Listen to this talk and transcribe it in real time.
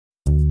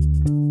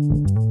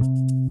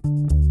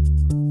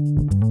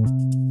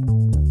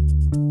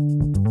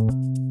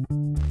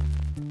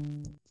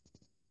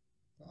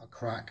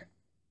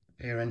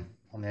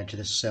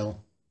a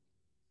sill.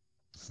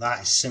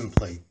 That is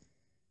simply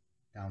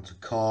down to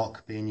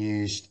cork being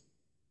used.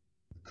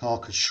 The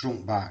cork has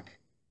shrunk back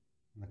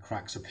and the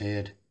cracks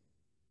appeared.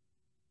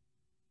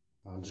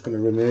 I'm just going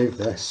to remove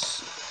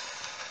this.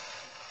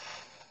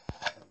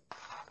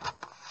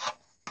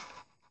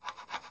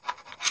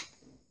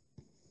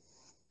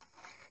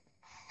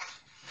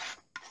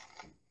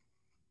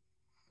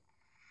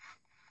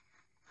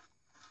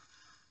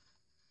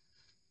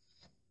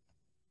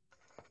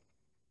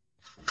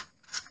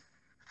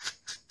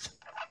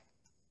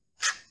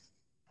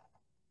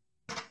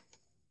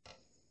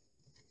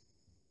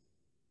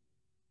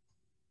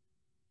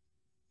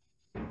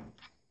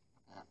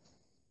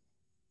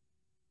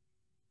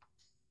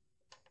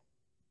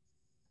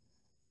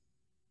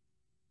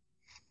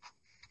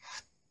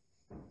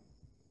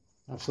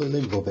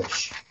 Absolutely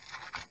rubbish.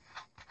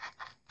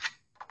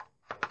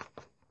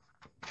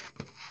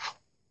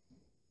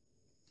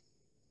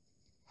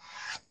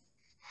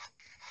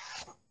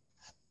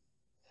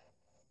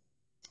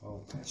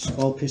 Oh,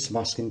 small piece of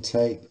masking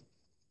tape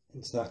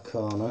into that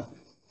corner,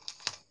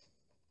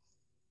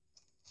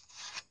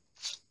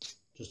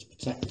 just to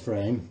protect the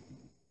frame.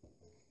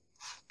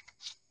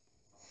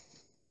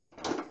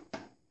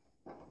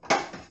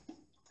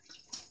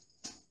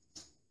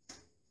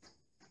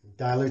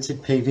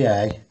 Diluted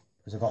PVA,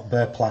 because I've got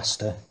bare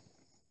plaster.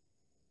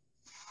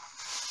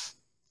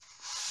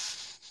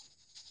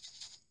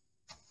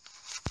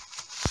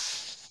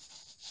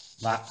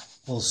 That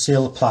will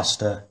seal the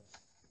plaster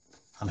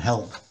and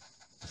help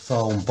the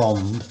foam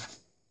bond.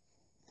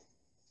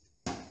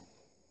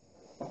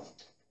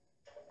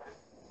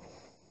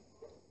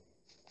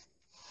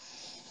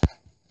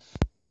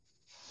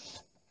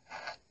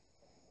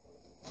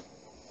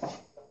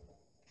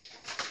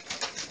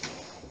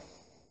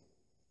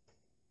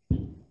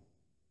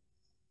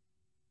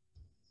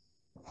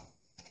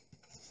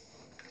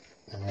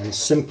 And then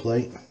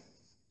simply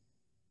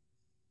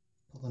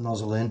put the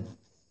nozzle in.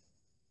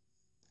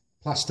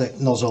 Plastic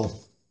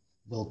nozzle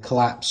will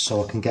collapse,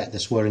 so I can get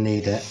this where I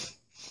need it.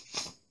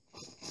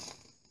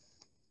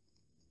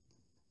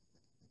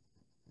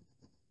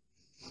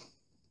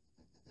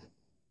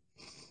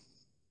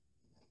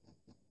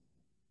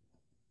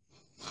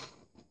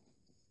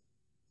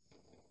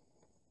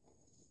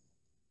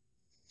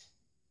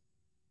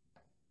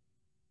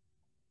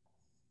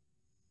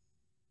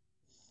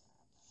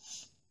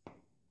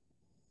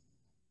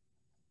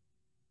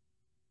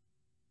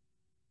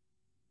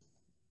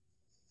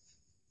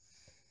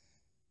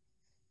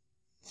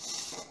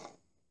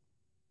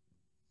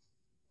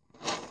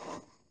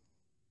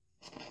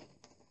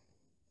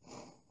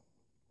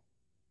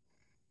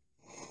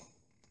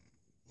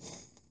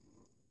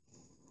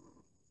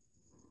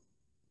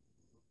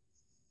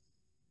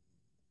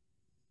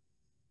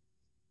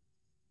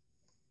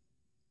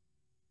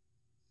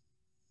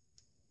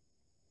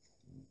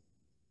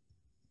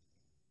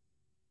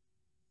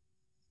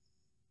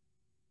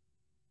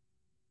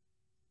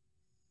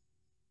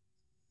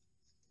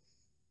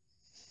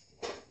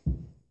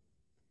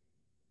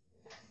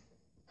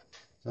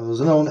 So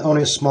there's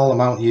only a small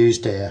amount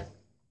used here,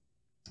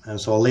 and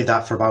so I'll leave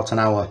that for about an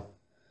hour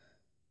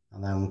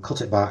and then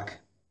cut it back.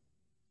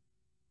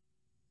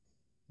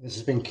 This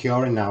has been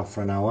curing now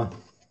for an hour.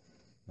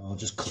 I'll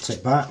just cut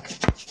it back.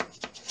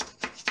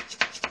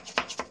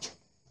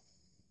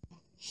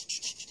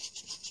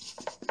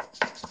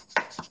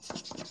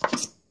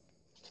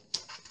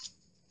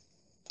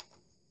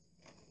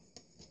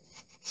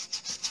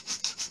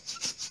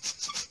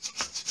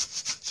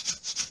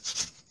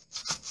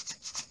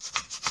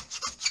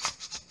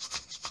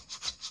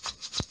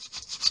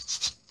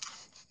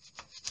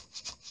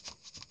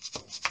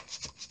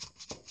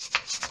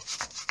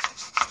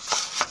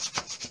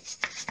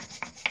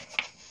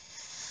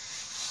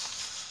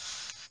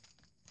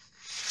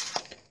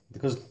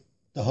 Because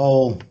the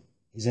hole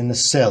is in the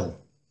sill,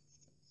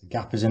 the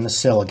gap is in the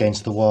sill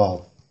against the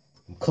wall,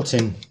 I'm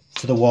cutting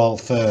to the wall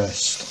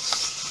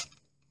first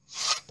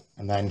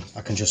and then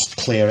I can just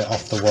clear it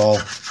off the wall.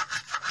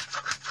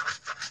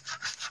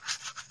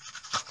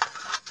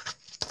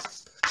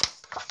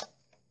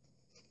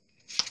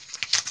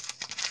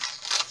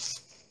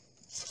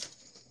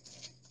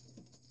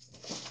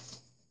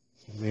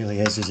 It really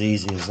is as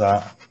easy as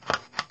that.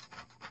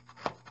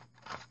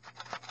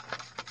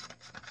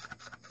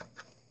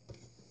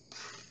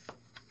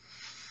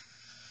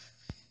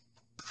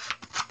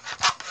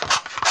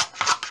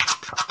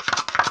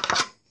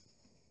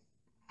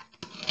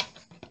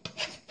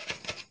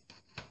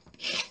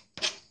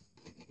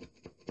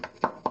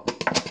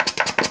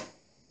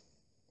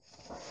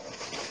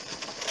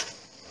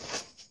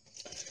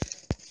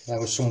 There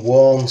was some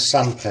warm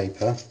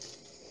sandpaper.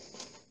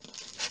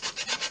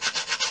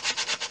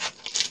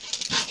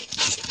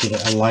 Just give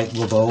it a light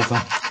rub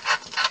over.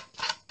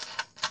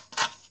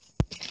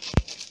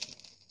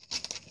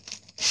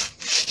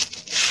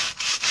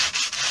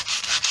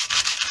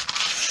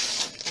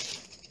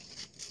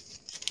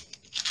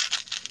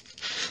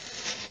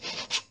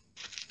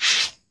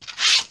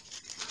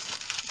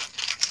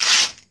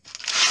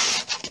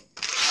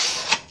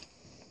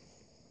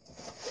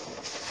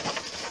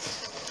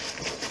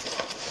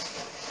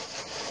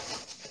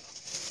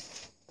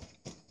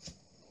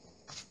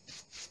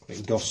 bit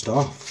of dust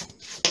off.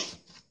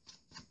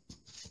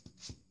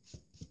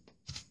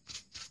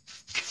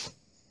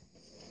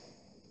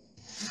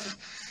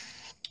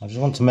 I just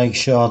want to make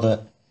sure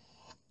that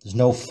there's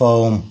no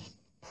foam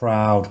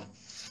proud.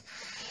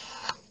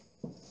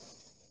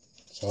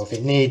 So if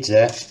it needs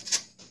it,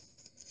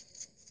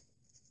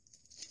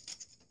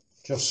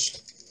 just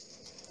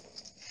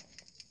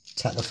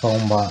take the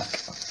foam back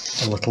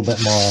a little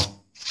bit more.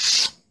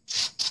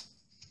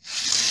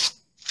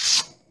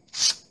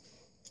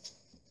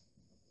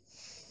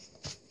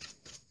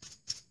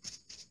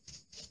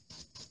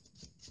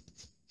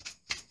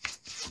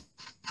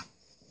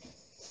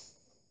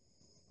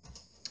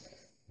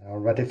 Now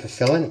ready for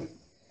filling.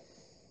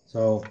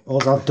 So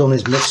all I've done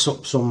is mix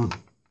up some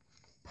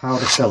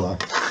powder filler.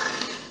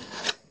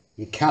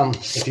 You can,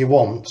 if you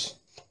want,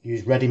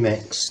 use ready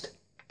mixed.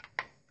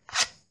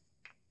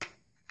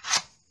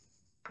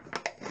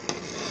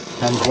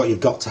 Depends what you've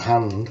got to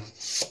hand.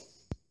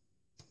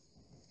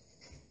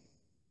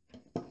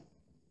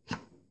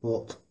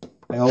 But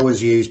I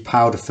always use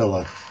powder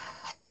filler.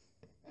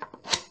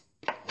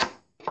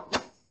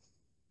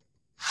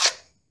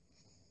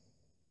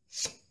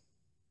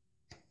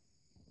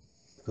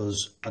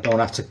 Because I don't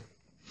have to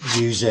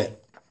use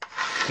it.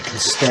 It can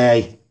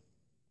stay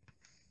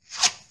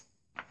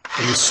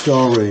in the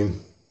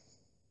storeroom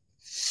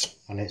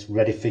and it's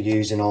ready for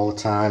using all the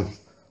time.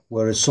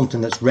 Whereas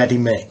something that's ready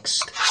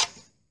mixed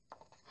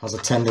has a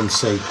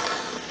tendency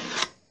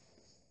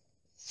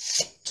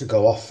to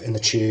go off in the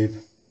tube.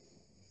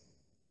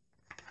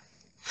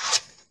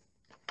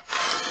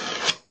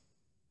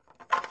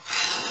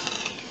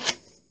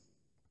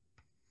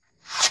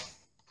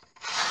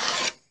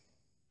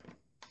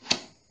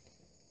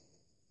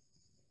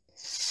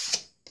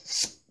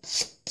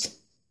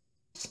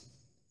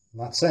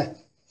 And that's it.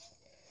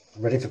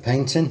 Ready for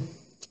painting.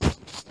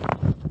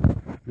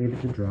 Leave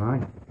it to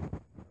dry.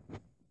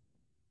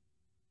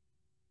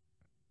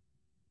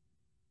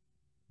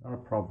 Not a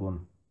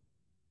problem.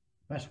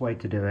 Best way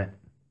to do it.